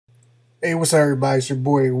Hey, what's up, everybody? It's your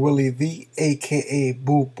boy Willie V, aka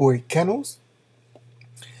Boo Boy Kennels.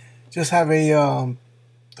 Just have a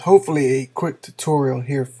hopefully a quick tutorial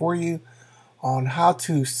here for you on how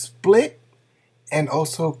to split and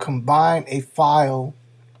also combine a file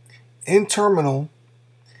in Terminal,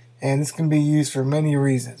 and this can be used for many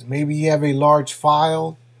reasons. Maybe you have a large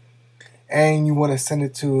file and you want to send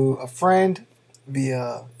it to a friend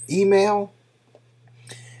via email,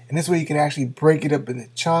 and this way you can actually break it up into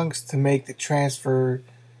chunks to make the transfer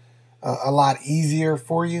a lot easier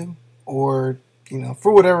for you, or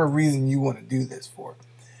for whatever reason you want to do this for.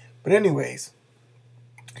 But anyways,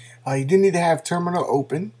 you do need to have Terminal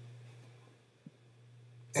open,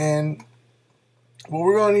 and what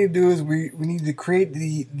we're going to need to do is we need to create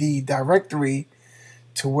the directory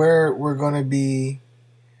to where we're going to be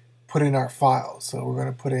putting our files. So we're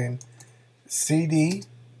going to put in cd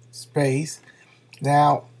space.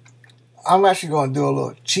 Now I'm actually going to do a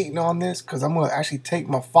little cheating on this, because I'm going to actually take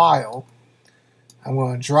my file, I'm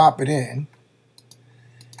going to drop it in,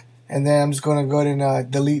 and then I'm just going to go ahead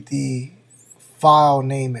and delete the file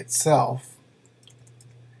name itself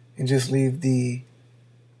and just leave the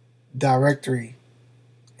directory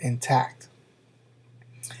intact.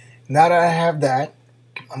 Now that I have that,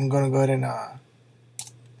 I'm going to go ahead and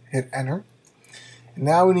hit enter. And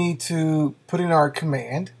now we need to put in our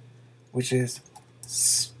command, which is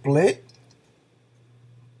split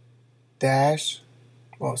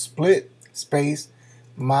space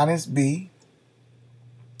 -b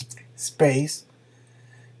space.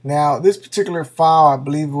 Now this particular file, I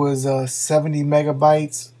believe, was 70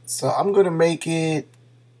 megabytes, so I'm going to make it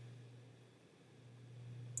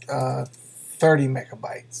 30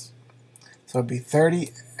 megabytes. So it'd be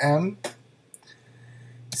 30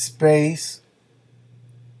 space,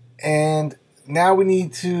 and now we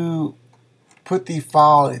need to put the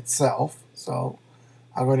file itself. So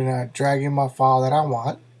I'll go ahead and drag in my file that I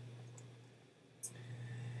want.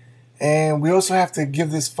 And we also have to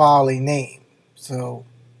give this file a name. So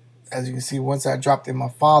as you can see, once I dropped in my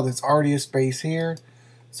file, there's already a space here.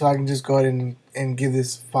 So I can just go ahead and give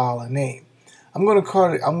this file a name. I'm gonna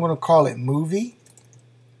call it movie.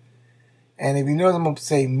 And if you notice, I'm gonna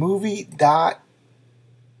say movie.mpg.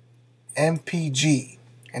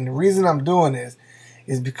 And the reason I'm doing this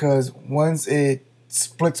is because once it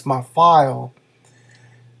splits my file,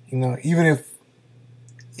 even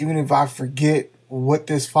if I forget what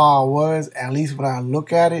this file was, at least when I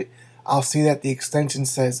look at it, I'll see that the extension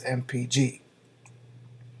says MPG.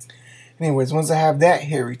 Anyways, once I have that,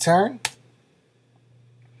 hit return.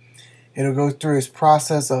 It'll go through its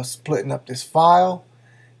process of splitting up this file,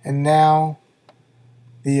 and now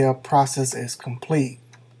the process is complete.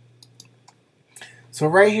 So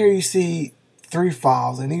right here you see 3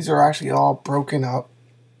 files, and these are actually all broken up.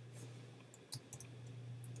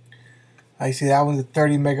 You see that one's a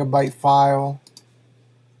 30 megabyte file.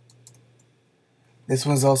 This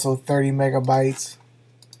one's also 30 megabytes.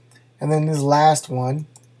 And then this last one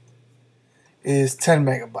is 10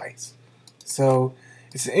 megabytes. So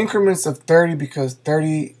it's in increments of 30, because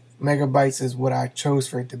 30 megabytes is what I chose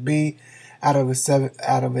for it to be out of a 70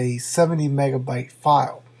 megabyte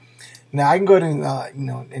file. Now I can go ahead and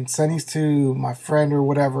and send these to my friend or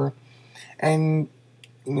whatever, and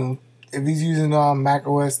if he's using Mac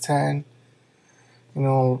OS 10,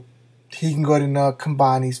 he can go ahead and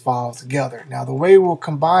combine these files together. Now the way we'll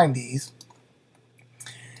combine these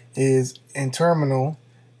is in Terminal.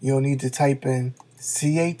 You'll need to type in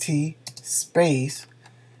CAT space.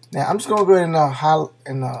 Now I'm just going to go ahead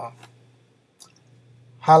and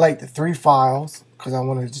highlight the 3 files, because I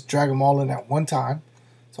want to just drag them all in at one time.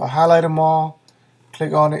 So I highlight them all,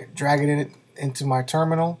 click on it, drag it into my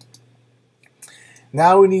Terminal.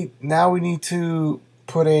 Now we need to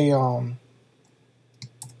put a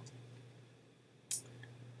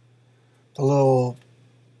little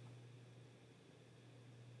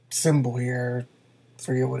symbol here.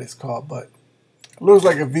 Forget what it's called, but it looks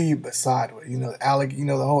like a V but sideways. The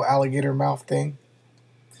whole alligator mouth thing.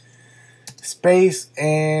 Space,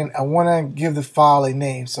 and I want to give the file a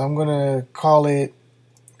name, so I'm gonna call it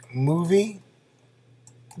movie.mpg,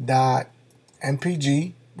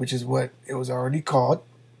 which is what it was already called,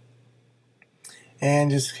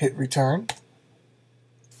 and just hit return.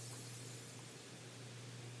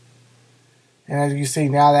 And as you see,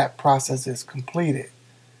 now that process is completed.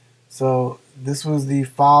 So this was the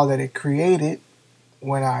file that it created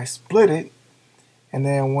when I split it, and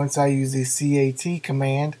then once I use the CAT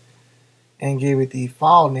command and gave it the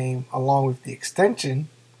file name along with the extension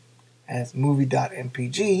as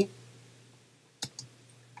movie.mpg,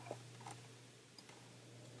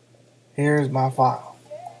 here's my file.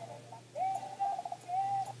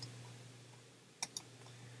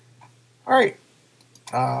 Alright,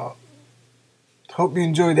 hope you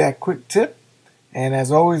enjoyed that quick tip. And as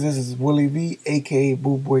always, this is Willie V, aka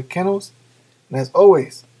Boo Boy Kennels. And as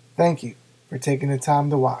always, thank you for taking the time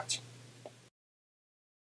to watch.